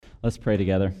Let's pray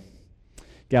together.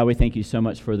 God, we thank you so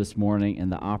much for this morning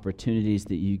and the opportunities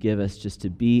that you give us just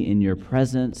to be in your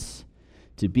presence,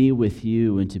 to be with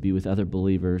you, and to be with other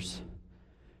believers.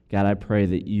 God, I pray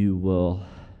that you will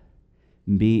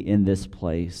be in this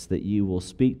place, that you will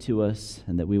speak to us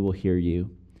and that we will hear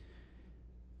you,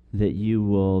 that you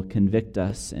will convict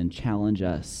us and challenge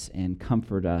us and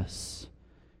comfort us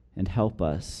and help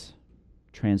us,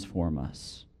 transform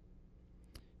us.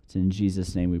 It's in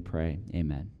Jesus' name we pray.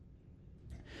 Amen.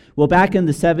 Well, back in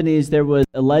the 70s, there was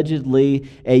allegedly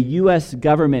a U.S.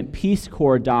 government Peace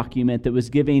Corps document that was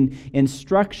giving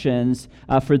instructions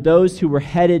for those who were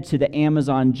headed to the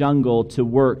Amazon jungle to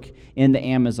work in the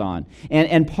Amazon.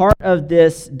 And part of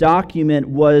this document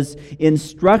was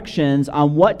instructions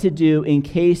on what to do in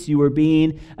case you were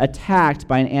being attacked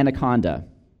by an anaconda.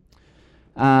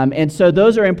 And so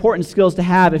those are important skills to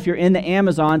have if you're in the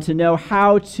Amazon, to know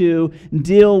how to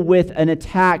deal with an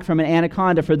attack from an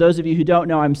anaconda. For those of you who don't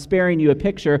know, I'm sparing you a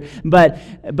picture, but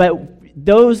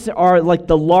those are like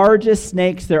the largest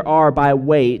snakes there are by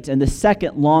weight and the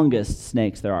second longest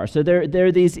snakes there are. So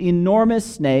they're these enormous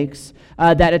snakes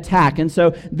that attack. And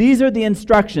so these are the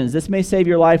instructions. This may save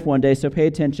your life one day, so pay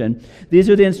attention. These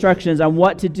are the instructions on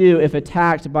what to do if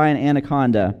attacked by an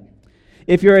anaconda.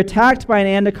 If you're attacked by an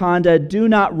anaconda, do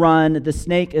not run. The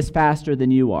snake is faster than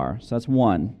you are. So that's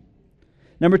one.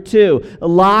 Number 2,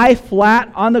 lie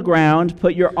flat on the ground.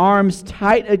 Put your arms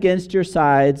tight against your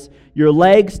sides, your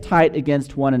legs tight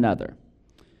against one another.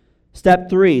 Step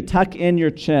 3, tuck in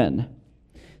your chin.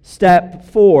 Step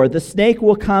 4, the snake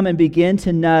will come and begin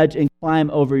to nudge and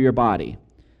climb over your body.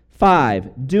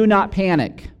 5, do not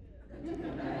panic.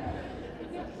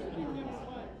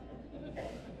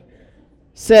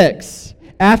 6,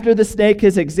 after the snake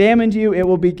has examined you, it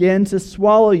will begin to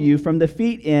swallow you from the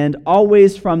feet end,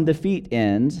 always from the feet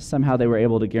end. Somehow they were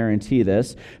able to guarantee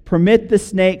this. Permit the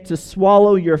snake to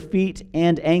swallow your feet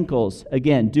and ankles.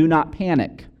 Again, do not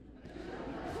panic.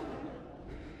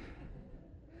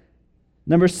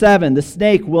 Number 7, the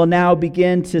snake will now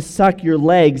begin to suck your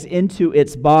legs into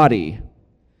its body.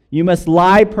 You must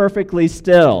lie perfectly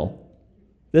still.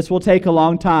 This will take a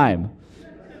long time.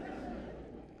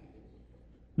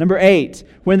 Number 8,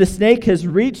 when the snake has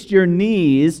reached your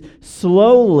knees,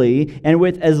 slowly and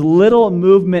with as little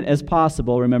movement as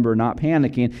possible, remember, not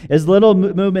panicking, as little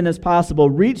movement as possible,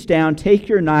 reach down, take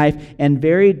your knife, and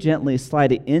very gently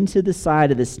slide it into the side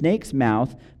of the snake's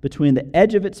mouth, between the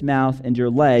edge of its mouth and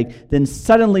your leg, then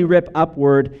suddenly rip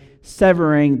upward,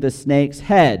 severing the snake's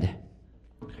head.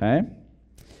 Okay?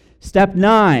 Step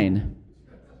 9,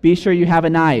 be sure you have a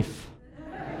knife.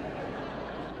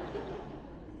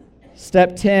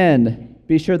 Step 10,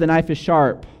 be sure the knife is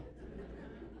sharp.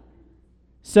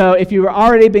 So if you've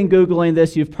already been Googling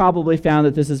this, you've probably found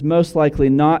that this is most likely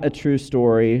not a true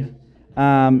story.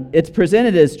 It's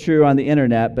presented as true on the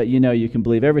internet, but you can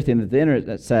believe everything that the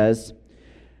internet says.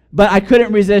 But I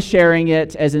couldn't resist sharing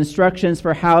it as instructions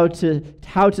for how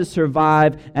to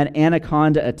survive an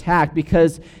anaconda attack,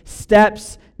 because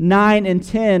steps 9 and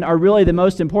 10 are really the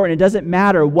most important. It doesn't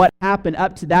matter what happened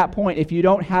up to that point. If you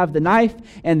don't have the knife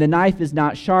and the knife is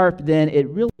not sharp, then it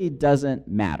really doesn't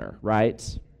matter, right?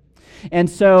 And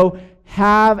so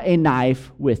have a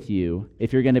knife with you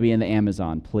if you're going to be in the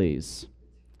Amazon, please.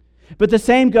 But the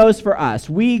same goes for us.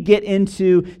 We get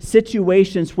into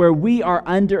situations where we are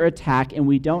under attack and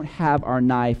we don't have our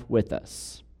knife with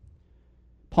us.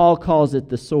 Paul calls it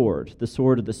the sword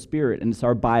of the Spirit, and it's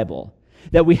our Bible.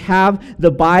 That we have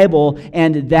the Bible,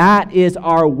 and that is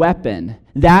our weapon.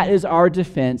 That is our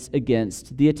defense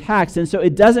against the attacks. And so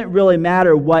it doesn't really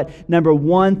matter what number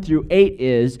 1 through 8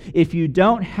 is. If you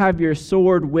don't have your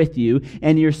sword with you,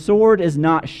 and your sword is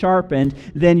not sharpened,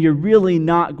 then you're really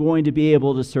not going to be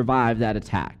able to survive that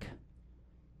attack.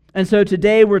 And so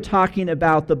today we're talking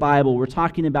about the Bible. We're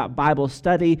talking about Bible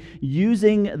study,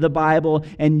 using the Bible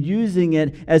and using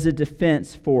it as a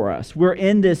defense for us. We're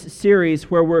in this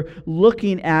series where we're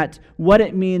looking at what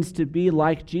it means to be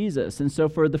like Jesus. And so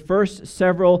for the first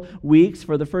several weeks,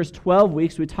 for the first 12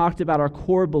 weeks, we talked about our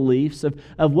core beliefs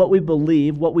of what we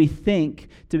believe, what we think,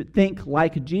 to think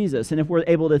like Jesus. And if we're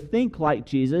able to think like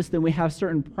Jesus, then we have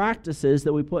certain practices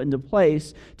that we put into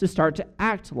place to start to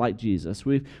act like Jesus.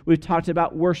 We've talked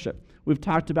about worship. We've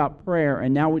talked about prayer,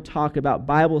 and now we talk about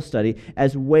Bible study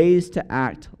as ways to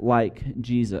act like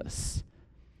Jesus.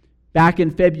 Back in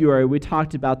February, we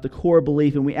talked about the core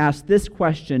belief, and we asked this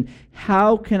question: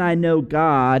 how can I know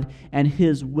God and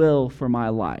His will for my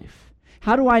life?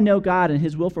 How do I know God and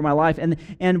His will for my life?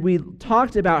 And we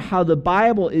talked about how the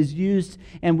Bible is used,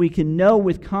 and we can know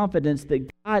with confidence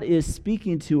that God is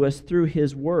speaking to us through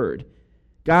His Word.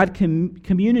 God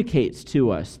communicates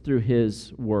to us through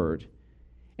His Word.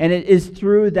 And it is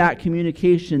through that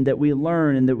communication that we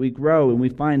learn and that we grow and we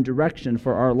find direction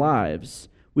for our lives.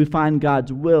 We find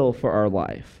God's will for our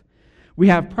life. We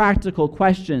have practical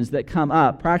questions that come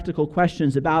up, practical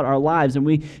questions about our lives, and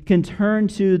we can turn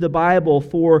to the Bible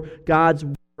for God's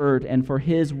Word and for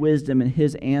His wisdom and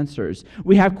His answers.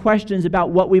 We have questions about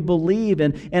what we believe,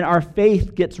 and our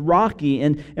faith gets rocky,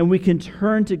 and we can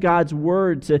turn to God's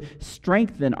Word to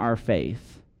strengthen our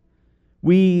faith.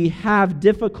 We have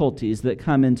difficulties that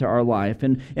come into our life,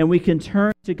 and we can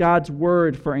turn to God's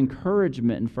Word for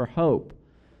encouragement and for hope.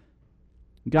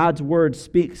 God's Word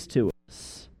speaks to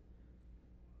us,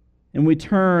 and we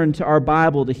turn to our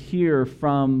Bible to hear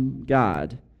from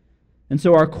God. And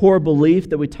so our core belief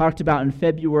that we talked about in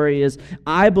February is,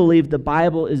 I believe the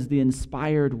Bible is the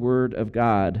inspired Word of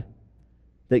God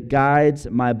that guides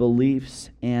my beliefs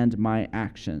and my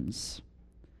actions.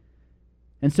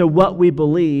 And so what we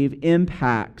believe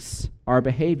impacts our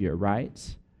behavior,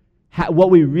 right? What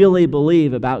we really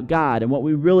believe about God and what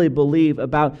we really believe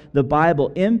about the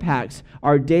Bible impacts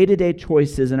our day-to-day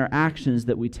choices and our actions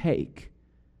that we take.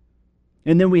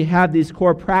 And then we have these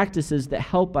core practices that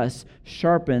help us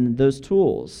sharpen those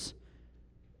tools.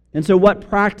 And so what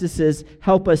practices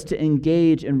help us to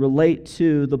engage and relate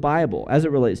to the Bible, as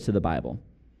it relates to the Bible?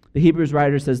 The Hebrews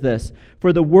writer says this,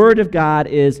 "For the Word of God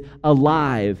is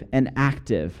alive and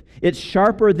active. It's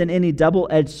sharper than any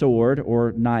double-edged sword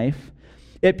or knife.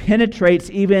 It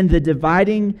penetrates even to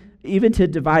dividing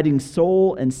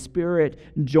soul and spirit,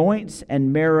 joints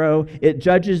and marrow. It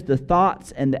judges the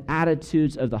thoughts and the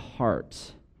attitudes of the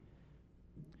heart."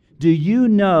 Do you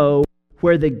know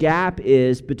where the gap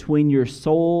is between your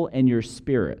soul and your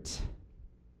spirit?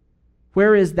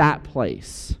 Where is that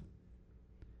place?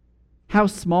 How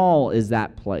small is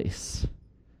that place?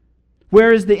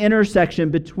 Where is the intersection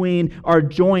between our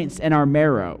joints and our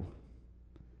marrow?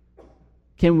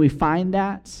 Can we find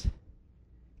that?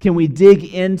 Can we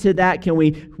dig into that? Can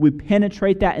we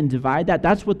penetrate that and divide that?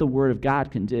 That's what the Word of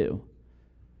God can do.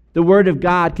 The Word of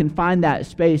God can find that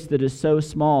space that is so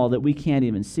small that we can't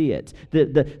even see it.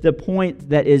 The point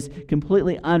that is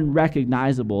completely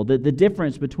unrecognizable, the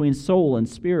difference between soul and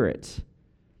spirit,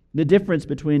 the difference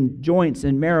between joints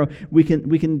and marrow, we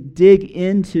can dig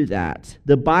into that.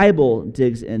 The Bible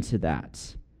digs into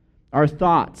that. Our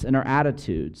thoughts and our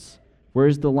attitudes,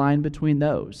 where's the line between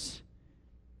those?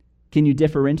 Can you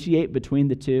differentiate between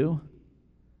the two?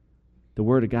 The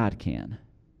Word of God can.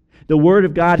 The Word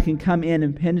of God can come in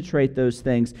and penetrate those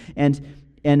things,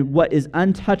 and what is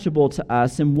untouchable to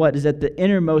us and what is at the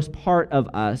innermost part of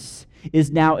us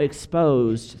is now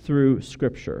exposed through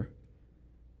Scripture.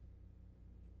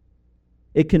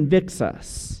 It convicts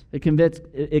us. It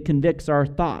convicts our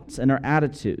thoughts and our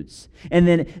attitudes. And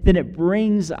then it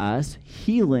brings us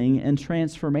healing and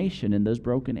transformation in those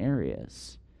broken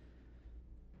areas.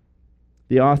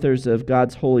 The authors of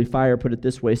God's Holy Fire put it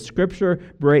this way: Scripture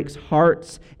breaks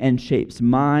hearts and shapes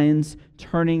minds,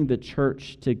 turning the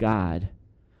church to God.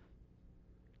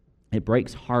 It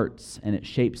breaks hearts and it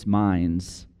shapes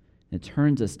minds. It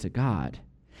turns us to God.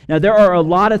 Now, there are a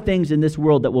lot of things in this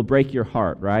world that will break your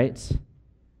heart, right?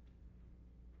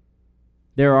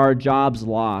 There are jobs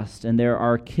lost, and there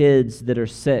are kids that are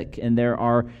sick, and there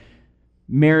are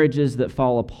marriages that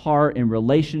fall apart, and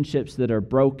relationships that are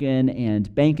broken,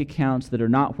 and bank accounts that are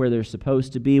not where they're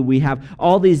supposed to be. We have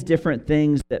all these different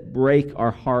things that break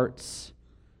our hearts.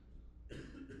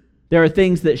 There are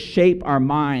things that shape our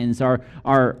minds, our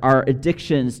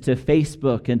addictions to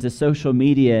Facebook and to social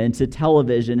media and to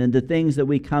television, and the things that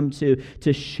we come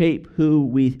to shape who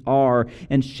we are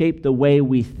and shape the way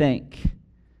we think.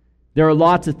 There are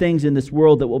lots of things in this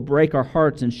world that will break our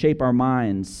hearts and shape our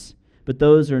minds, but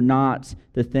those are not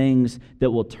the things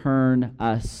that will turn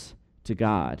us to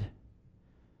God.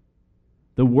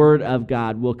 The Word of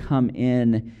God will come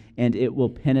in and it will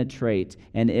penetrate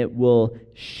and it will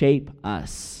shape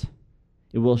us.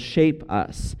 It will shape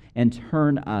us and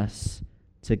turn us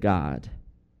to God.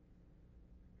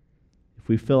 If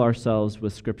we fill ourselves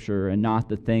with Scripture and not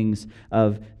the things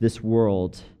of this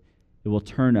world, it will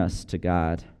turn us to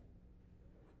God.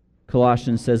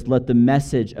 Colossians says, "Let the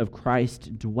message of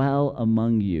Christ dwell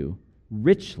among you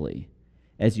richly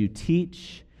as you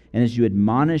teach and as you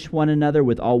admonish one another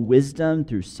with all wisdom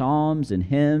through psalms and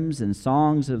hymns and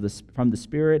songs from the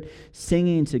Spirit,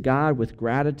 singing to God with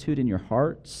gratitude in your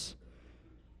hearts."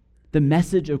 The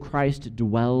message of Christ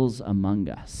dwells among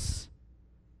us.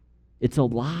 It's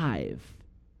alive.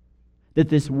 That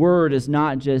this Word is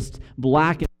not just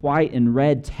black and white and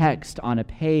red text on a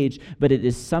page, but it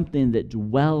is something that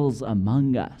dwells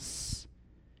among us.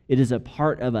 It is a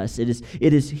part of us. It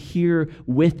is here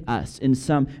with us in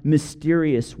some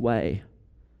mysterious way.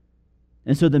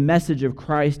 And so the message of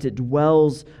Christ, it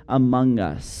dwells among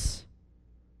us.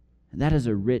 And that is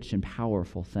a rich and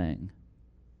powerful thing.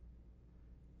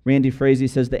 Randy Frazee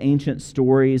says the ancient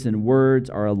stories and words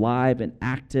are alive and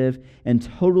active and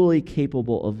totally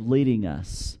capable of leading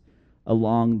us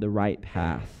along the right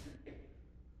path.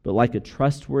 But like a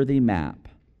trustworthy map,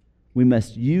 we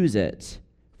must use it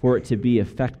for it to be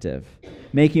effective.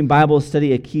 Making Bible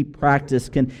study a key practice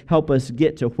can help us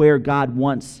get to where God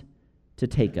wants to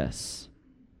take us.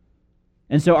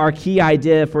 And so our key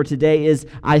idea for today is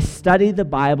I study the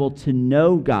Bible to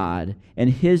know God and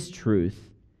His truth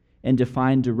and to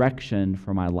find direction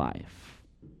for my life.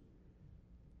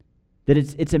 That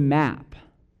it's a map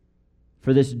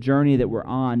for this journey that we're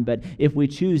on, but if we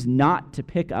choose not to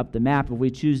pick up the map, if we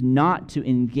choose not to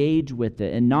engage with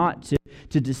it and not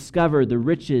to discover the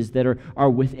riches that are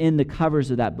within the covers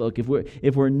of that book,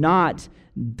 if we're not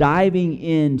diving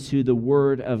into the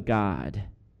Word of God,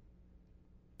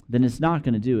 then it's not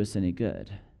going to do us any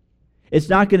good. It's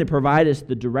not going to provide us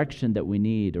the direction that we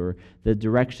need or the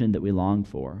direction that we long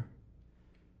for.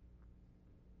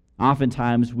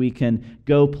 Oftentimes we can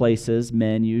go places,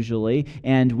 men usually,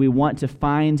 and we want to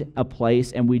find a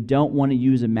place and we don't want to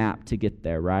use a map to get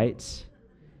there, right?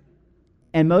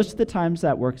 And most of the times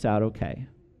that works out okay.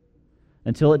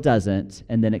 Until it doesn't,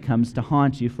 and then it comes to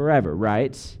haunt you forever,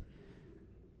 right?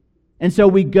 And so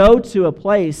we go to a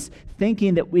place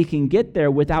thinking that we can get there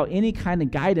without any kind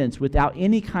of guidance, without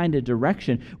any kind of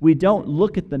direction. We don't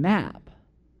look at the map.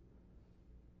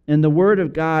 And the Word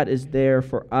of God is there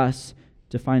for us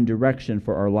to find direction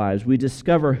for our lives. We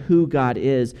discover who God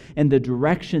is and the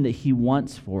direction that He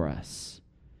wants for us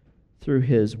through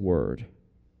His Word.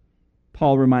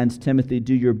 Paul reminds Timothy,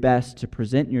 do your best to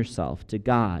present yourself to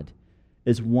God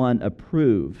as one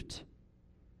approved,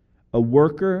 a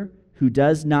worker who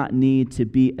does not need to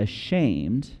be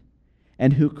ashamed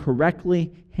and who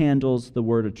correctly handles the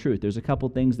word of truth. There's a couple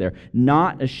things there.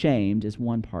 Not ashamed is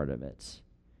one part of it.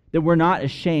 That we're not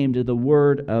ashamed of the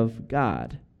Word of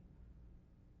God.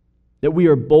 That we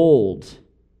are bold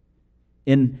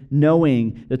in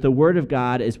knowing that the Word of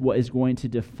God is what is going to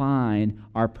define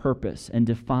our purpose and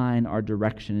define our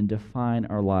direction and define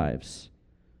our lives.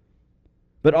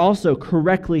 But also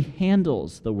correctly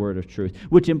handles the word of truth,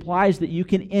 which implies that you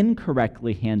can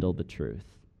incorrectly handle the truth.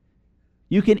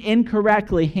 You can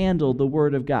incorrectly handle the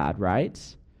Word of God, right?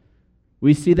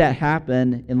 We see that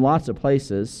happen in lots of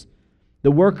places.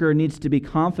 The worker needs to be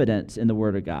confident in the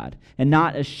Word of God and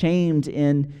not ashamed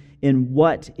in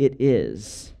what it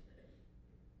is.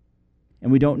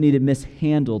 And we don't need to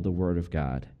mishandle the Word of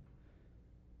God.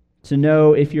 To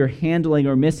know if you're handling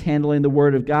or mishandling the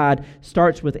Word of God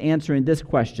starts with answering this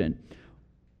question.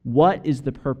 What is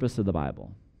the purpose of the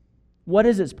Bible? What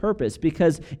is its purpose?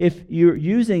 Because if you're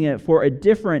using it for a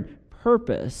different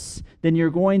purpose, then you're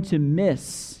going to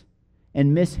miss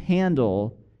and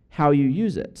mishandle how you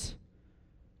use it.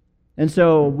 And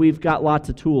so we've got lots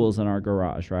of tools in our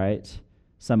garage, right?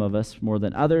 Some of us more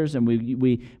than others, and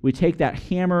we take that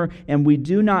hammer and we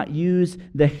do not use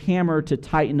the hammer to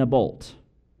tighten a bolt.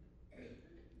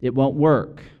 It won't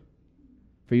work.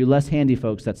 For you less handy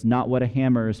folks, that's not what a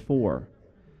hammer is for.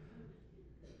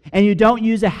 And you don't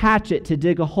use a hatchet to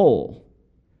dig a hole.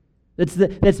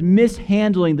 That's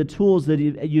mishandling the tools that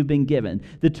you've been given.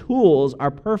 The tools are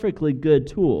perfectly good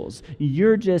tools.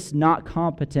 You're just not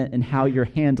competent in how you're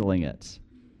handling it.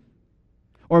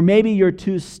 Or maybe you're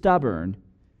too stubborn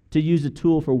to use a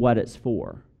tool for what it's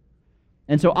for.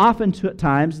 And so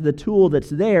oftentimes the tool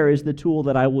that's there is the tool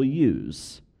that I will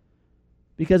use.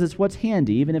 Because it's what's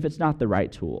handy, even if it's not the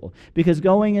right tool. Because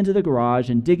going into the garage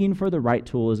and digging for the right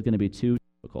tool is going to be too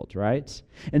difficult, right?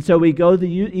 And so we go the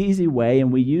easy way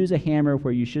and we use a hammer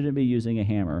where you shouldn't be using a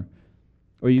hammer.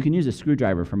 Or you can use a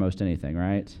screwdriver for most anything,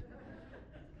 right?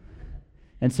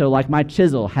 And so like my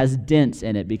chisel has dents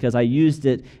in it because I used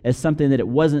it as something that it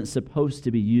wasn't supposed to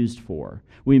be used for.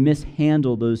 We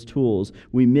mishandle those tools.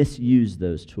 We misuse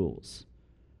those tools.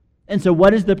 And so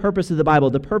what is the purpose of the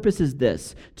Bible? The purpose is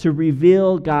this, to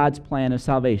reveal God's plan of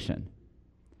salvation.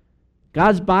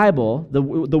 God's Bible, the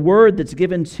word that's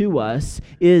given to us,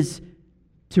 is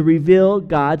to reveal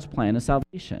God's plan of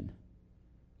salvation.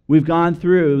 We've gone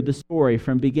through the story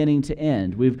from beginning to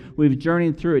end. We've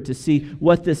journeyed through it to see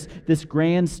what this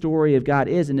grand story of God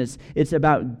is, and it's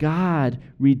about God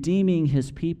redeeming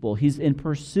His people. He's in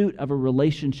pursuit of a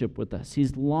relationship with us.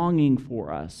 He's longing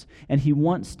for us, and He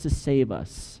wants to save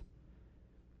us.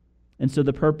 And so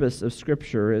the purpose of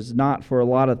Scripture is not for a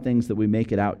lot of things that we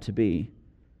make it out to be.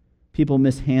 People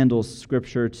mishandle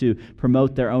Scripture to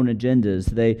promote their own agendas.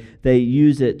 They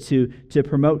use it to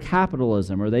promote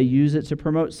capitalism, or they use it to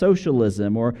promote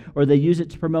socialism, or they use it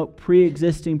to promote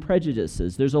pre-existing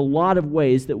prejudices. There's a lot of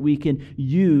ways that we can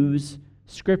use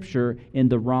Scripture in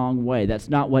the wrong way. That's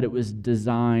not what it was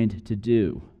designed to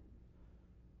do.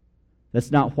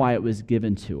 That's not why it was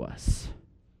given to us.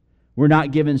 We're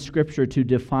not given Scripture to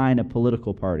define a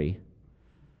political party.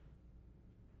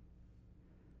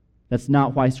 That's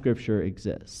not why Scripture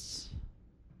exists.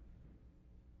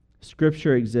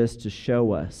 Scripture exists to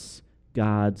show us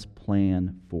God's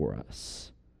plan for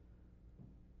us.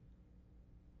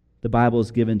 The Bible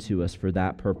is given to us for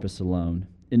that purpose alone.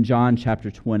 In John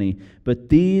chapter 20, but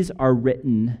these are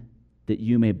written that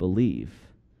you may believe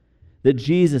that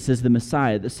Jesus is the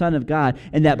Messiah, the Son of God,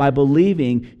 and that by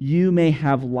believing you may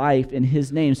have life in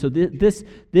His name. So this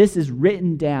is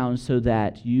written down so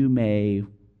that you may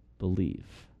believe.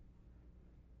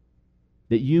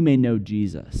 That you may know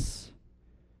Jesus,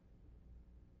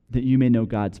 that you may know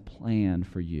God's plan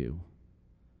for you,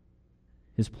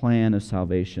 His plan of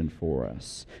salvation for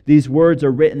us. These words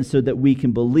are written so that we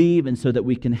can believe and so that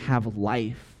we can have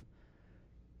life.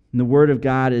 And the Word of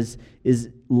God is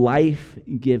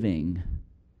life-giving.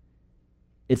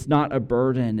 It's not a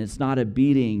burden. It's not a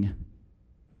beating.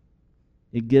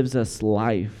 It gives us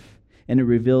life, and it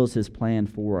reveals His plan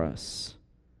for us.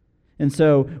 And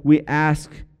so we ask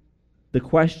the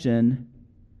question,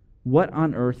 what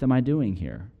on earth am I doing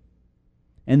here?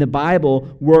 And the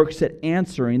Bible works at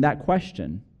answering that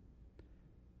question.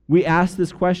 We ask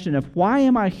this question of, why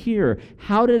am I here?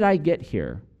 How did I get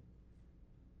here?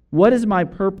 What is my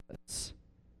purpose?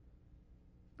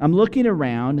 I'm looking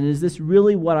around, and is this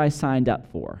really what I signed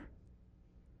up for?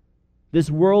 This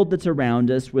world that's around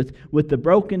us with the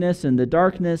brokenness and the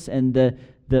darkness and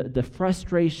the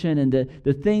frustration and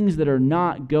the things that are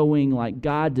not going like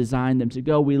God designed them to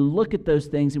go, we look at those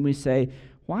things and we say,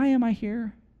 why am I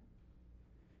here?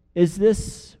 Is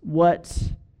this what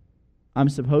I'm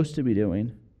supposed to be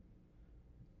doing?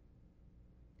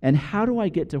 And how do I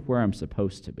get to where I'm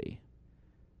supposed to be?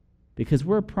 Because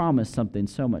we're promised something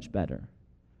so much better.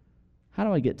 How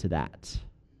do I get to that?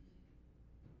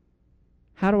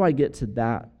 How do I get to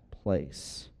that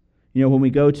place? You know, when we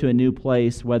go to a new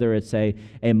place, whether it's a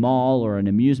mall or an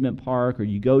amusement park, or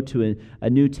you go to a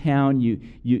new town,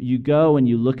 you go and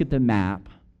you look at the map,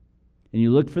 and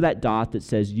you look for that dot that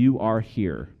says you are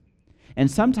here. And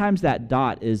sometimes that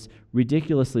dot is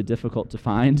ridiculously difficult to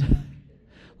find.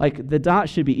 Like, the dot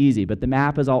should be easy, but the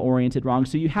map is all oriented wrong.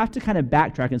 So you have to kind of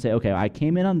backtrack and say, okay, I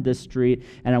came in on this street,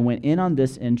 and I went in on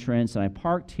this entrance, and I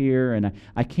parked here, and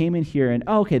I came in here, and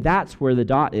okay, that's where the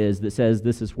dot is that says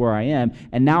this is where I am.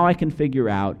 And now I can figure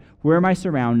out where my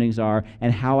surroundings are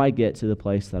and how I get to the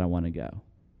place that I want to go.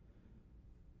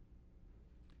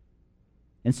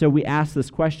 And so we ask this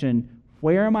question,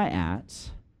 where am I at,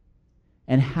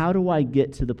 and how do I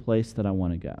get to the place that I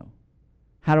want to go?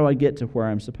 How do I get to where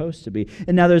I'm supposed to be?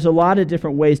 And now there's a lot of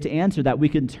different ways to answer that. We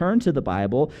can turn to the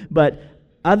Bible, but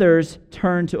others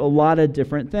turn to a lot of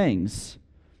different things.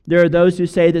 There are those who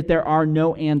say that there are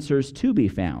no answers to be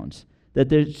found, that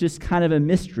there's just kind of a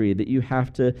mystery that you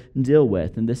have to deal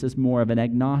with, and this is more of an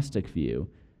agnostic view.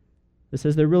 That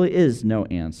says there really is no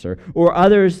answer. Or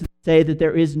others say that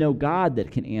there is no God that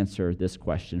can answer this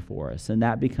question for us, and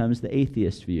that becomes the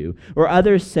atheist view. Or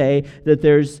others say that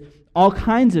there's all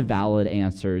kinds of valid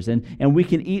answers, and we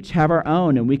can each have our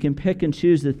own, and we can pick and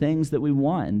choose the things that we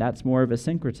want, and that's more of a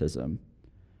syncretism.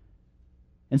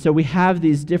 And so we have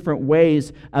these different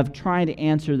ways of trying to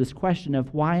answer this question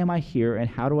of, why am I here, and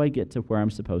how do I get to where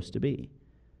I'm supposed to be?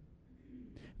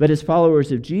 But as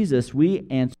followers of Jesus, we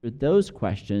answer those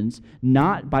questions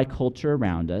not by culture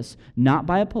around us, not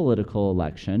by a political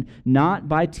election, not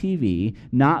by TV,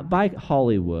 not by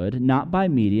Hollywood, not by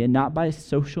media, not by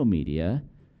social media.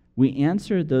 We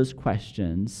answer those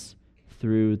questions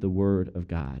through the Word of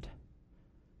God.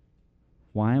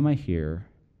 Why am I here?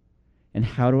 And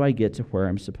how do I get to where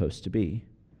I'm supposed to be?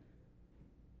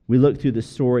 We look through the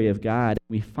story of God, and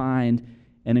we find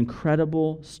an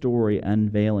incredible story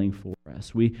unveiling for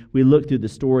us. We look through the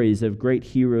stories of great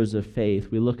heroes of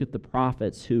faith. We look at the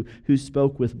prophets who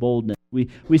spoke with boldness.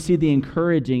 We see the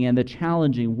encouraging and the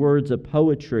challenging words of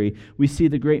poetry. We see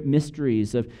the great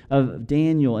mysteries of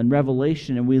Daniel and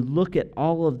Revelation, and we look at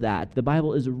all of that. The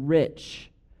Bible is rich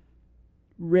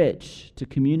to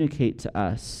communicate to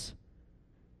us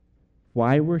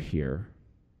why we're here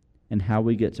and how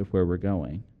we get to where we're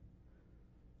going.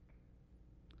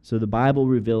 So the Bible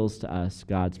reveals to us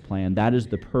God's plan. That is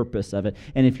the purpose of it.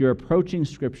 And if you're approaching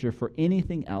Scripture for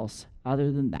anything else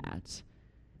other than that,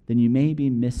 then you may be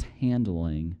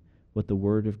mishandling what the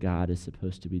Word of God is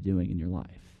supposed to be doing in your life.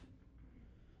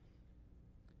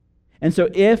 And so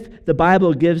if the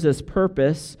Bible gives us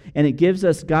purpose and it gives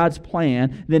us God's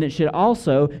plan, then it should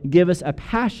also give us a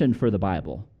passion for the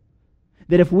Bible.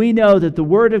 That if we know that the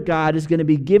Word of God is going to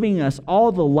be giving us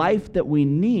all the life that we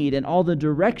need and all the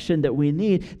direction that we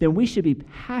need, then we should be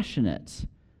passionate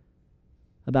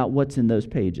about what's in those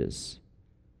pages.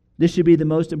 This should be the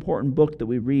most important book that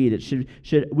we read.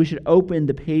 We should open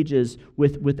the pages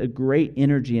with a great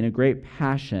energy and a great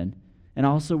passion, and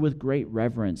also with great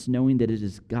reverence, knowing that it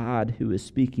is God who is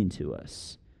speaking to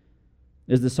us.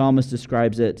 As the psalmist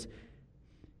describes it,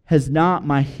 "Has not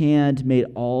my hand made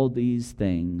all these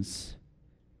things?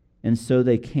 And so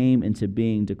they came into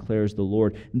being, declares the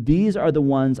Lord. These are the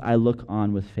ones I look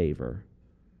on with favor,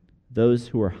 those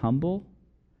who are humble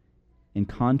and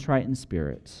contrite in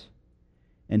spirit,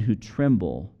 and who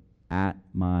tremble at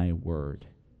my word."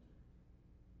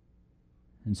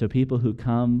 And so people who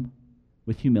come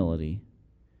with humility,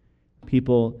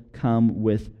 people come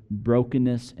with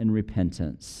brokenness and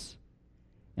repentance,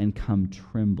 and come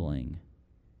trembling,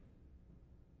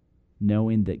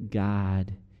 knowing that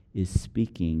God is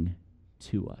speaking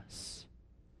to us.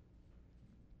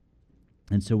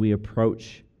 And so we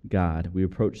approach God, we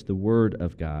approach the Word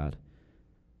of God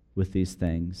with these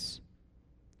things.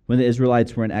 When the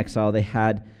Israelites were in exile, they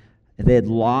had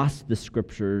lost the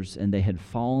Scriptures and they had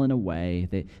fallen away.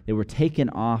 They were taken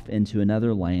off into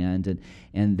another land,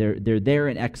 and they're there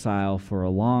in exile for a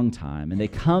long time. And they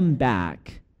come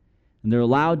back, and they're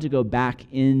allowed to go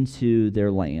back into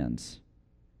their lands.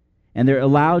 And they're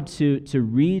allowed to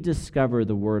rediscover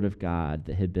the Word of God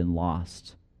that had been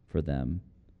lost for them.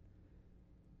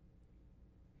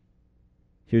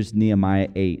 Here's Nehemiah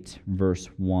 8, verse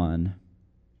 1.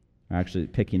 Actually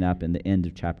picking up in the end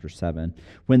of chapter 7.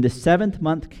 "When the 7th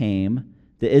month came,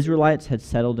 the Israelites had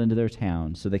settled into their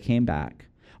town, so they came back.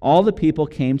 All the people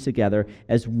came together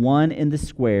as one in the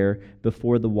square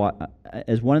before the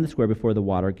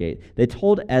water gate. They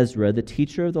told Ezra, the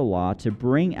teacher of the law, to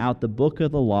bring out the book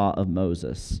of the law of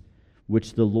Moses,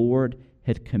 which the Lord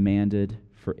had commanded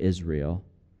for Israel.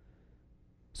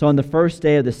 So on the first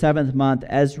day of the 7th month,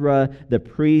 Ezra the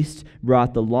priest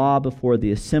brought the law before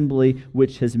the assembly,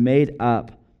 which was made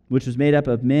up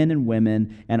of men and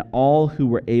women and all who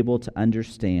were able to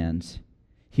understand.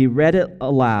 He read it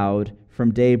aloud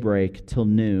from daybreak till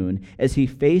noon, as he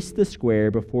faced the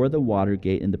square before the water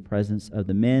gate in the presence of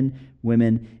the men,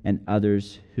 women, and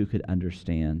others who could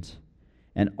understand.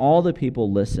 And all the people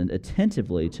listened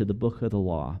attentively to the book of the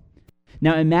law."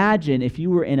 Now imagine if you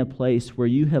were in a place where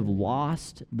you have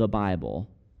lost the Bible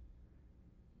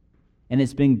and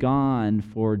it's been gone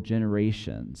for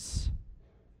generations.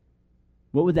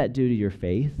 What would that do to your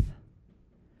faith?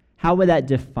 How would that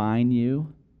define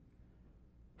you?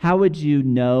 How would you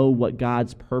know what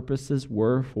God's purposes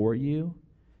were for you?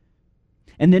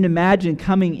 And then imagine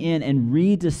coming in and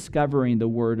rediscovering the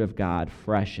Word of God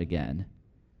fresh again.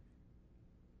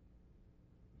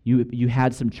 You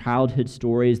had some childhood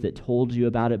stories that told you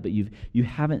about it, but you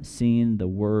haven't seen the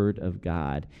Word of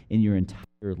God in your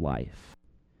entire life.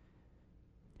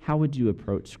 How would you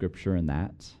approach Scripture in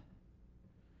that?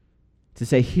 To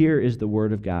say, here is the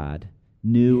Word of God,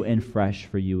 new and fresh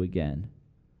for you again.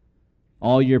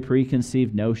 All your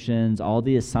preconceived notions, all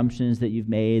the assumptions that you've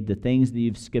made, the things that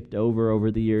you've skipped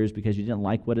over the years because you didn't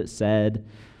like what it said.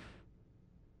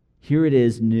 Here it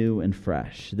is, new and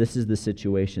fresh. This is the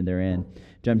situation they're in.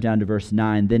 Jump down to verse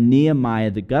 9. "Then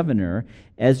Nehemiah the governor,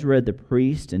 Ezra the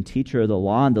priest and teacher of the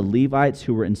law, and the Levites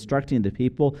who were instructing the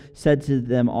people said to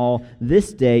them all,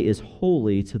 'This day is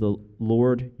holy to the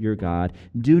Lord your God.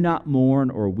 Do not mourn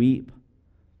or weep.'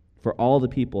 For all the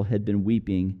people had been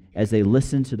weeping as they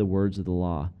listened to the words of the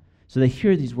law." So they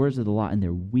hear these words of the law and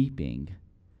they're weeping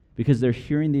because they're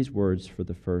hearing these words for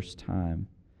the first time.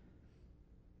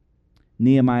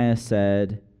 Nehemiah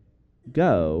said,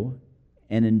 "Go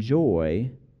and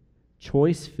enjoy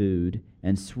choice food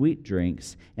and sweet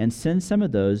drinks, and send some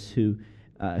of those who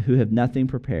have nothing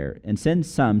prepared, and send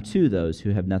some to those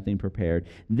who have nothing prepared.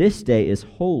 This day is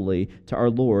holy to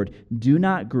our Lord. Do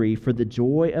not grieve, for the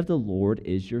joy of the Lord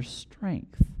is your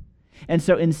strength." And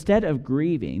so instead of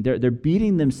grieving, they're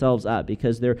beating themselves up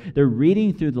because they're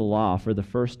reading through the law for the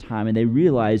first time, and they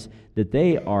realize that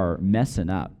they are messing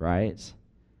up, right?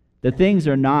 That things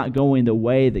are not going the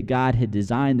way that God had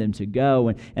designed them to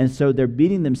go. And so they're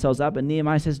beating themselves up. And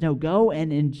Nehemiah says, no, go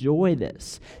and enjoy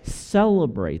this.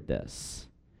 Celebrate this.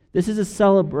 This is a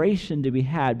celebration to be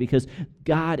had because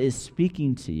God is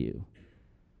speaking to you.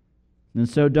 And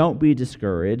so don't be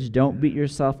discouraged. Don't beat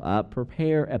yourself up.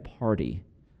 Prepare a party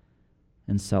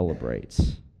and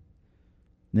celebrate.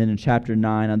 And then in chapter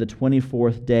 9, on the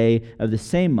 24th day of the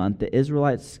same month, the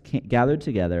Israelites gathered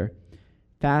together,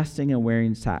 fasting and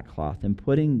wearing sackcloth and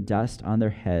putting dust on their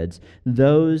heads.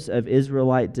 Those of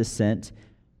Israelite descent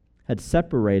had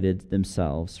separated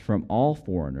themselves from all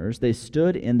foreigners. They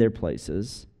stood in their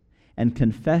places and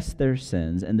confessed their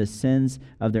sins and the sins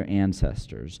of their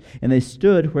ancestors. And they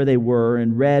stood where they were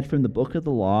and read from the book of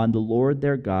the law and the Lord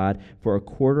their God for a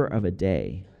quarter of a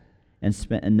day, and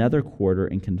spent another quarter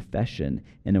in confession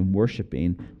and in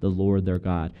worshiping the Lord their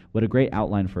God. What a great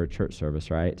outline for a church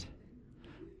service, right?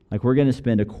 Like, we're going to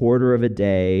spend a quarter of a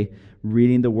day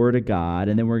reading the Word of God,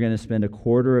 and then we're going to spend a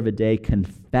quarter of a day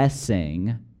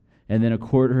confessing, and then a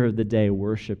quarter of the day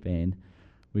worshiping.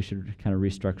 We should kind of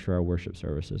restructure our worship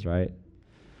services, right?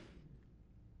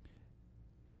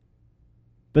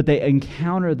 But they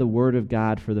encounter the Word of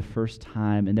God for the first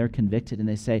time, and they're convicted, and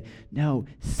they say, no,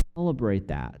 celebrate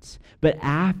that. But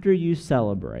after you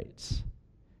celebrate,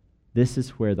 this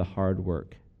is where the hard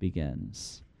work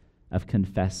begins of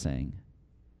confessing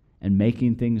and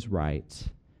making things right,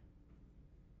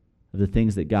 of the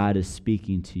things that God is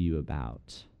speaking to you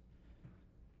about.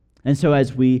 And so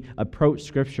as we approach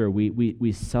Scripture,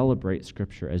 we celebrate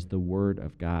Scripture as the Word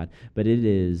of God, but it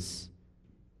is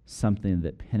something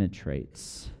that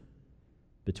penetrates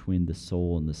between the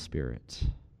soul and the spirit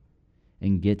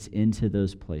and gets into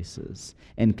those places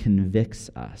and convicts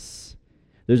us.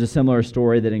 There's a similar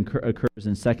story that occurs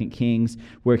in 2 Kings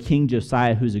where King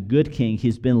Josiah, who's a good king,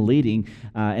 he's been leading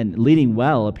and leading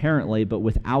well apparently, but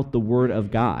without the Word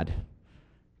of God.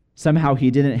 Somehow he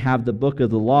didn't have the book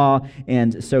of the law,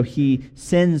 and so he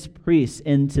sends priests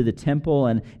into the temple,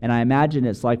 and I imagine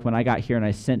it's like when I got here and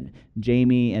I sent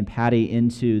Jamie and Patty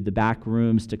into the back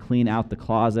rooms to clean out the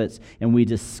closets, and we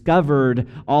discovered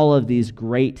all of these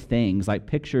great things, like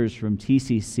pictures from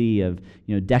TCC of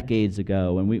decades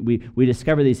ago, and we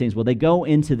discover these things. Well, they go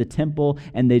into the temple,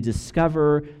 and they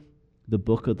discover the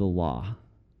book of the law.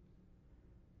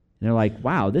 And they're like,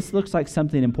 wow, this looks like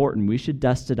something important. We should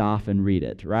dust it off and read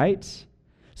it, right?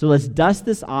 So let's dust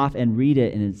this off and read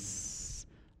it, and it's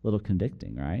a little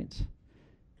convicting, right?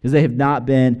 Because they have not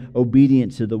been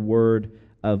obedient to the Word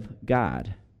of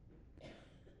God.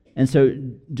 And so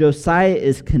Josiah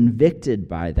is convicted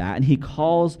by that, and he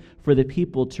calls for the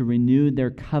people to renew their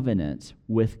covenant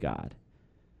with God.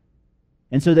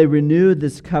 And so they renewed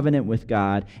this covenant with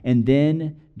God, and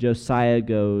then Josiah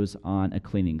goes on a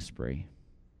cleaning spree.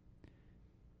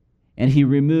 And he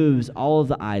removes all of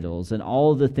the idols and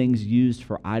all of the things used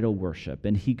for idol worship.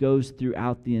 And he goes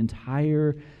throughout the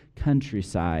entire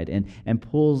countryside and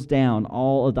pulls down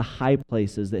all of the high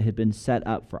places that had been set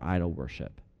up for idol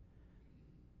worship.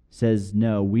 Says,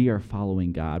 no, we are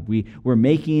following God. We're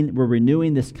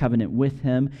renewing this covenant with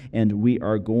him, and we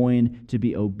are going to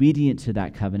be obedient to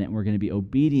that covenant. We're going to be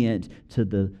obedient to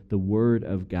the Word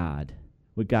of God.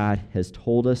 What God has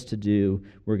told us to do,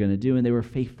 we're going to do, and they were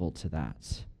faithful to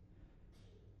that.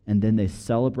 And then they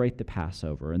celebrate the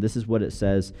Passover. And this is what it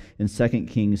says in 2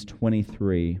 Kings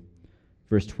 23,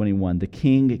 verse 21. The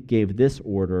king gave this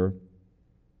order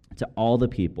to all the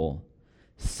people: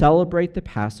 celebrate the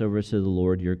Passover to the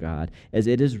Lord your God, as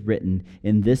it is written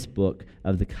in this book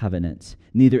of the covenant.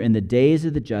 Neither in the days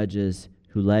of the judges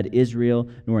who led Israel,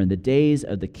 nor in the days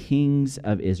of the kings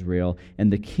of Israel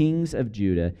and the kings of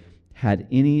Judah had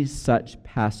any such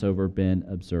Passover been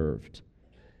observed.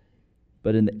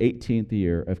 But in the 18th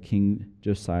year of King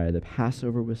Josiah, the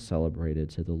Passover was celebrated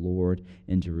to the Lord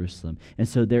in Jerusalem. And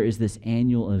so there is this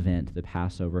annual event, the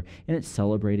Passover, and it's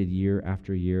celebrated year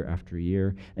after year after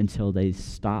year until they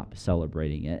stop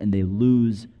celebrating it and they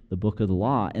lose the book of the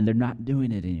law, and they're not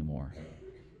doing it anymore.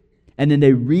 And then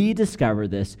they rediscover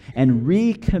this and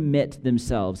recommit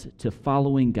themselves to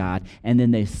following God, and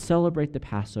then they celebrate the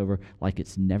Passover like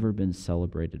it's never been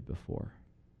celebrated before.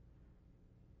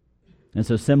 And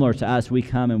so similar to us, we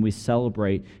come and we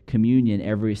celebrate communion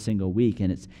every single week,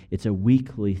 and it's a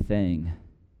weekly thing.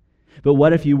 But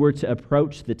what if you were to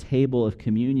approach the table of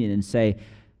communion and say,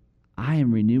 I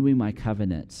am renewing my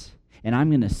covenants, and I'm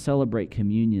going to celebrate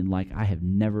communion like I have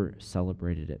never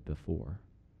celebrated it before?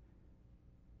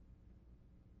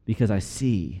 Because I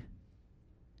see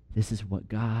this is what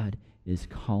God is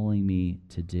calling me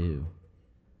to do.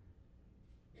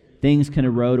 Things can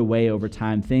erode away over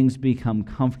time. Things become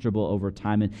comfortable over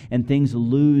time, and things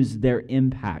lose their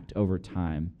impact over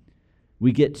time.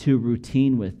 We get too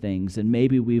routine with things, and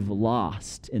maybe we've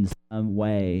lost in some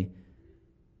way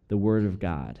the Word of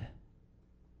God.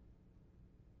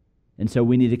 And so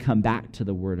we need to come back to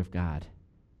the Word of God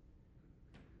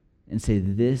and say,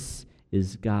 this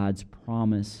is God's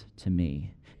promise to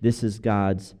me. This is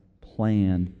God's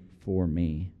plan for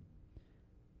me.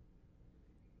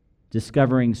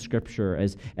 discovering Scripture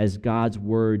as God's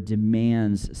Word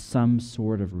demands some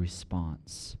sort of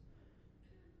response.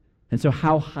 And so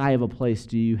how high of a place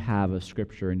do you have of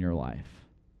Scripture in your life?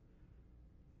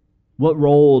 What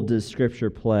role does Scripture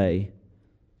play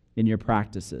in your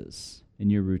practices, in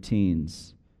your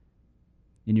routines,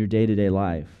 in your day-to-day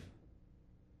life?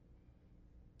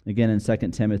 Again, in 2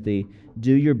 Timothy,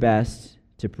 do your best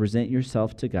to present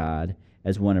yourself to God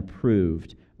as one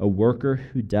approved, a worker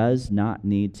who does not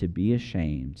need to be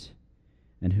ashamed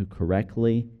and who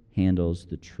correctly handles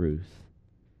the truth.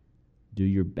 Do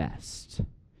your best.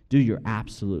 Do your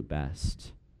absolute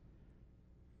best.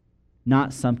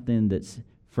 Not something that's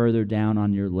further down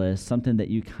on your list, something that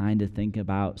you kind of think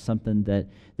about, something that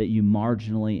you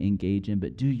marginally engage in,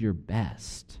 but do your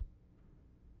best.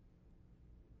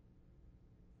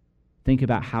 Think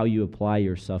about how you apply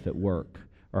yourself at work,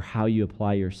 or how you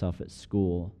apply yourself at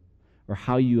school, or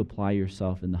how you apply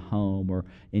yourself in the home, or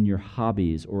in your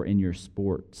hobbies, or in your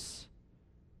sports.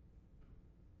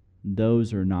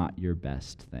 Those are not your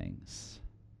best things.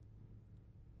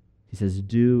 He says,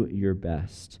 do your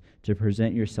best to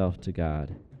present yourself to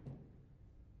God.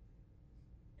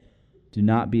 Do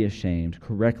not be ashamed.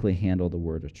 Correctly handle the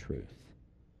word of truth.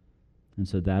 And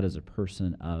so that is a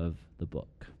person of the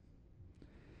book.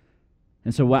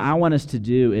 And so what I want us to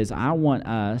do is I want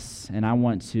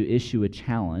to issue a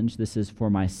challenge. This is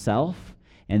for myself,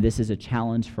 and this is a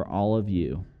challenge for all of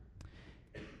you.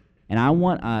 And I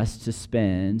want us to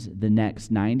spend the next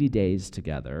 90 days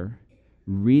together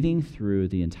reading through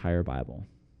the entire Bible.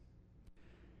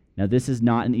 Now, this is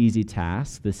not an easy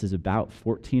task. This is about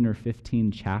 14 or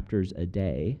 15 chapters a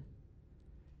day.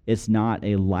 It's not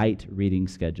a light reading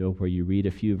schedule where you read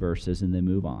a few verses and then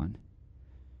move on.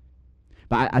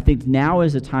 But I think now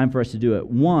is a time for us to do it.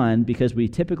 One, because we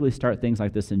typically start things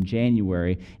like this in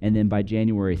January, and then by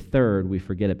January 3rd, we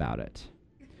forget about it.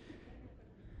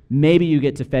 Maybe you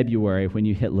get to February when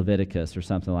you hit Leviticus or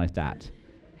something like that.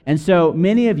 And so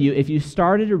many of you, if you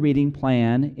started a reading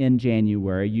plan in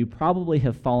January, you probably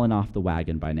have fallen off the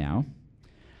wagon by now.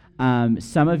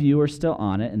 Some of you are still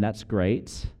on it, and that's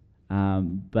great.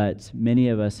 But many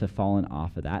of us have fallen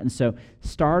off of that. And so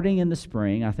starting in the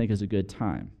spring, I think, is a good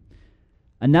time.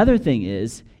 Another thing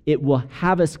is, it will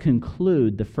have us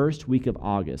conclude the first week of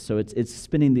August. So it's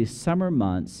spending these summer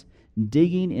months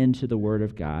digging into the Word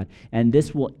of God, and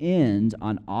this will end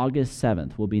on August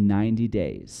 7th, will be 90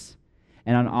 days.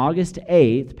 And on August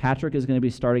 8th, Patrick is going to be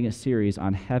starting a series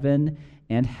on heaven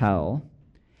and hell,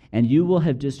 and you will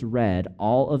have just read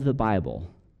all of the Bible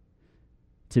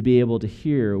to be able to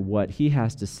hear what he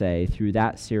has to say through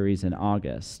that series in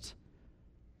August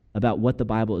about what the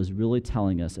Bible is really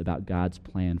telling us about God's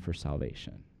plan for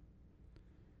salvation.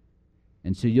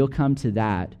 And so you'll come to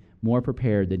that more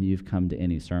prepared than you've come to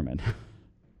any sermon.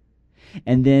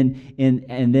 And then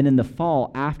in the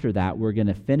fall after that, we're going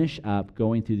to finish up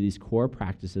going through these core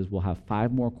practices. We'll have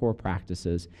 5 more core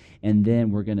practices, and then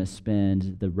we're going to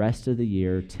spend the rest of the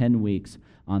year, 10 weeks,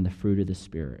 on the fruit of the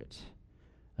Spirit,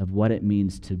 of what it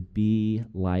means to be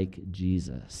like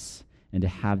Jesus and to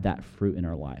have that fruit in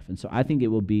our life. And so I think it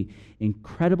will be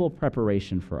incredible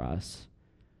preparation for us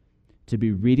to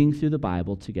be reading through the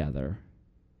Bible together,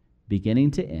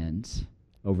 beginning to end,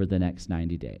 over the next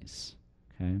 90 days.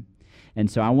 Okay?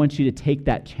 And so I want you to take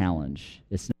that challenge.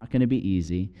 It's not going to be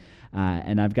easy.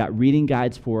 And I've got reading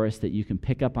guides for us that you can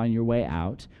pick up on your way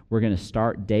out. We're going to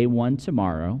start day 1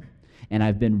 tomorrow. And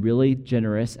I've been really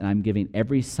generous, and I'm giving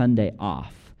every Sunday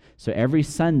off. So every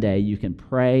Sunday you can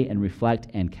pray and reflect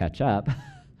and catch up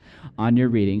on your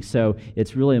reading. So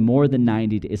it's really more than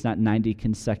 90 days. It's not 90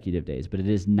 consecutive days, but it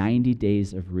is 90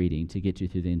 days of reading to get you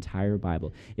through the entire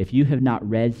Bible. If you have not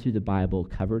read through the Bible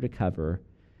cover to cover,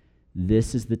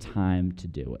 this is the time to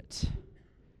do it,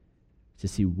 to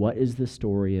see what is the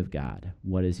story of God.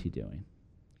 What is he doing?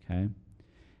 Okay?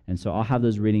 And so I'll have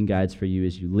those reading guides for you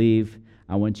as you leave.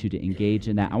 I want you to engage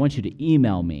in that. I want you to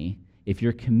email me if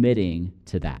you're committing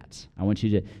to that. I want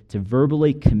you to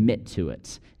verbally commit to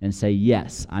it and say,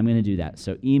 yes, I'm going to do that.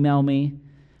 So email me.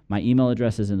 My email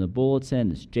address is in the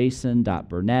bulletin. It's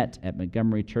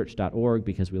jason.burnett@montgomerychurch.org,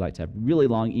 because we like to have really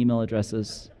long email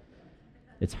addresses.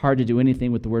 It's hard to do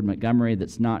anything with the word Montgomery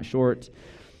that's not short.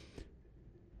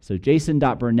 So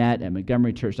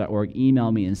jason.burnett@montgomerychurch.org.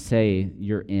 Email me and say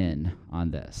you're in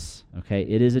on this. Okay?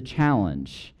 It is a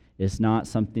challenge. It's not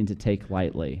something to take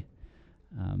lightly.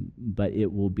 But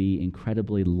it will be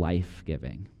incredibly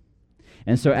life-giving.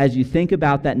 And so as you think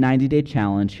about that 90-day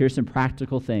challenge, here's some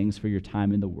practical things for your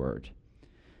time in the Word.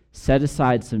 Set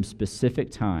aside some specific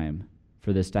time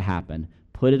for this to happen.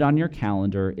 put it on your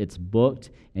calendar, it's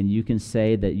booked, and you can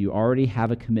say that you already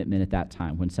have a commitment at that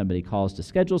time. When somebody calls to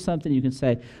schedule something, you can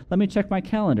say, let me check my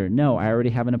calendar. No, I already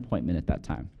have an appointment at that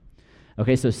time.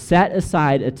 Okay, so set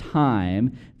aside a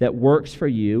time that works for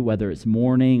you, whether it's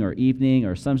morning or evening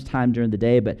or sometime during the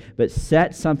day, but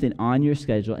set something on your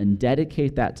schedule and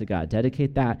dedicate that to God.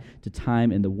 Dedicate that to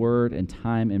time in the Word and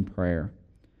time in prayer.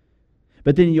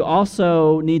 But then you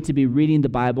also need to be reading the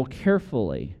Bible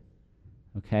carefully.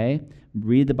 Okay?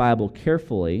 Read the Bible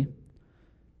carefully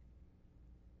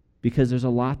because there's a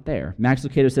lot there. Max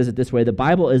Lucado says it this way: the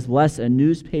Bible is less a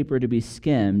newspaper to be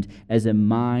skimmed as a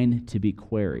mind to be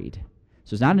queried.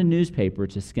 So it's not a newspaper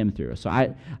to skim through. So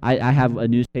I have a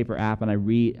newspaper app, and I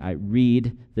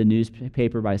read the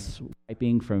newspaper by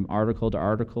swiping from article to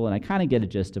article, and I kind of get a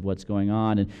gist of what's going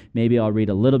on, and maybe I'll read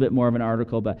a little bit more of an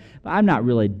article, but I'm not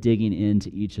really digging into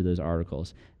each of those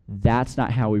articles. That's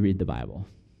not how we read the Bible.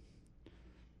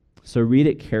 So read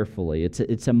it carefully.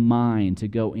 It's a mind to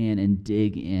go in and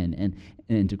dig in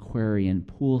and to query and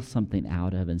pull something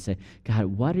out of and say, God,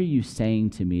 what are you saying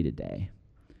to me today?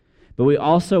 But we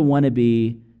also want to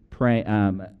be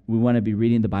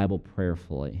reading the Bible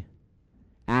prayerfully,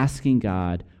 asking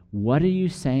God, what are you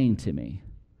saying to me?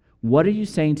 What are you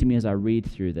saying to me as I read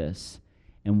through this?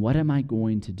 And what am I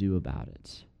going to do about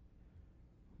it?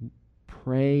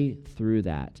 Pray through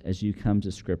that as you come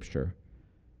to Scripture.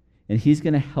 And he's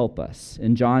going to help us.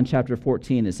 In John chapter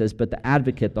 14, it says, but the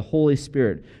advocate, the Holy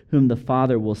Spirit, whom the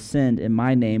Father will send in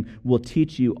my name, will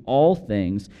teach you all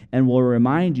things and will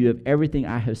remind you of everything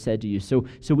I have said to you. So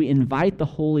we invite the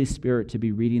Holy Spirit to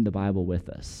be reading the Bible with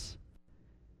us.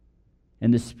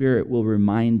 And the Spirit will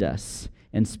remind us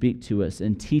and speak to us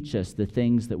and teach us the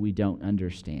things that we don't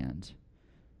understand.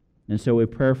 And so we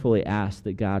prayerfully ask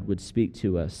that God would speak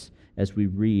to us as we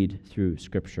read through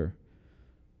Scripture.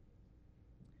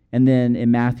 And then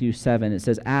in Matthew 7, it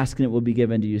says, ask and it will be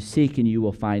given to you. Seek and you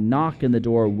will find. Knock and the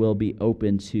door will be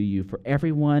opened to you. For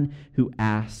everyone who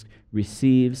asks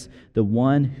receives. The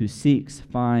one who seeks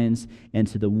finds. And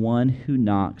to the one who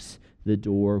knocks, the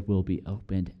door will be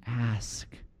opened.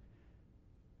 Ask.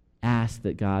 Ask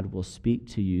that God will speak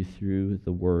to you through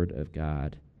the Word of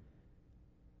God.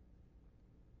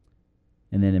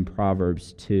 And then in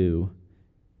Proverbs 2,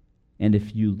 and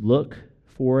if you look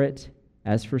for it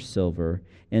as for silver,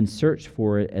 and search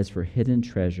for it as for hidden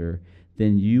treasure,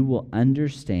 then you will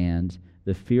understand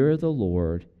the fear of the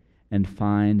Lord and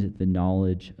find the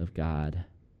knowledge of God.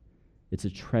 It's a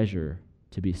treasure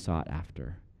to be sought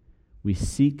after. We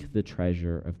seek the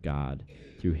treasure of God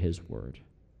through His Word.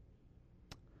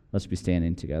 Let's be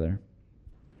standing together.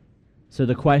 So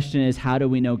the question is, how do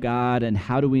we know God, and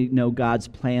how do we know God's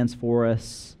plans for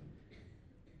us?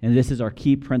 And this is our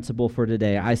key principle for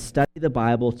today. I study the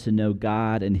Bible to know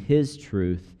God and His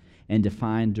truth and to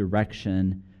find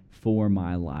direction for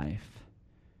my life.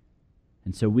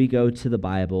 And so we go to the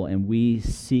Bible and we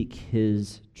seek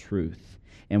His truth,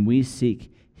 and we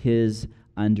seek His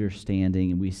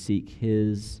understanding, and we seek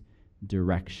His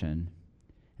direction.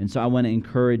 And so I want to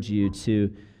encourage you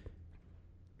to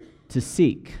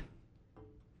seek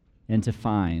and to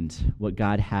find what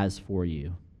God has for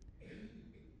you.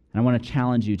 And I want to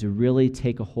challenge you to really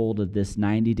take a hold of this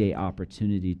 90-day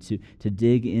opportunity to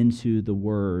dig into the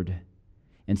Word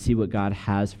and see what God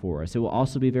has for us. It will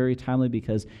also be very timely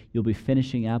because you'll be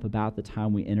finishing up about the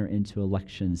time we enter into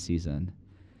election season.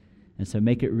 And so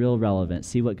make it real relevant.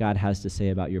 See what God has to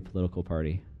say about your political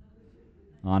party.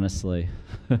 Honestly,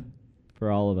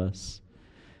 for all of us.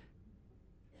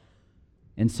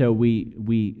 And so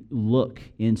we look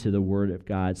into the Word of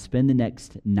God. Spend the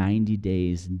next 90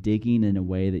 days digging in a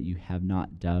way that you have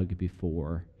not dug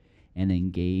before and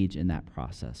engage in that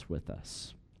process with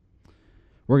us.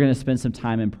 We're going to spend some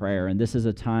time in prayer, and this is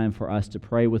a time for us to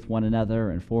pray with one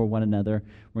another and for one another.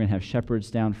 We're going to have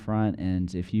shepherds down front,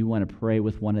 and if you want to pray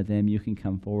with one of them, you can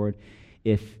come forward.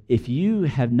 If you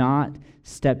have not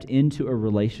stepped into a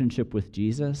relationship with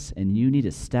Jesus and you need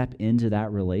to step into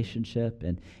that relationship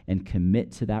and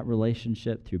commit to that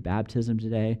relationship through baptism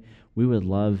today, we would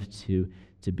love to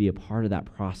be a part of that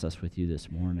process with you this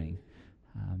morning.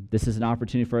 This is an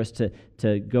opportunity for us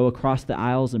to go across the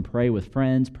aisles and pray with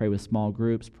friends, pray with small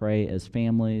groups, pray as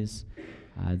families.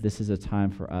 This is a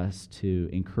time for us to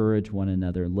encourage one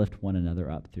another, lift one another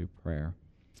up through prayer.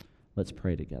 Let's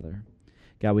pray together.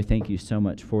 God, we thank you so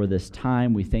much for this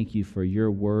time. We thank you for your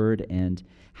word and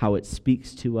how it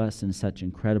speaks to us in such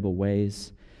incredible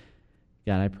ways.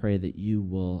 God, I pray that you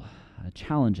will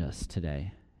challenge us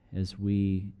today as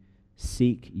we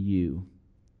seek you.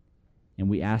 And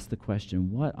we ask the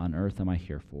question, what on earth am I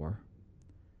here for?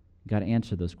 God,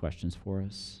 answer those questions for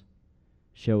us.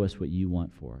 Show us what you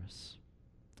want for us.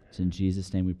 It's in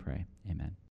Jesus' name we pray. Amen.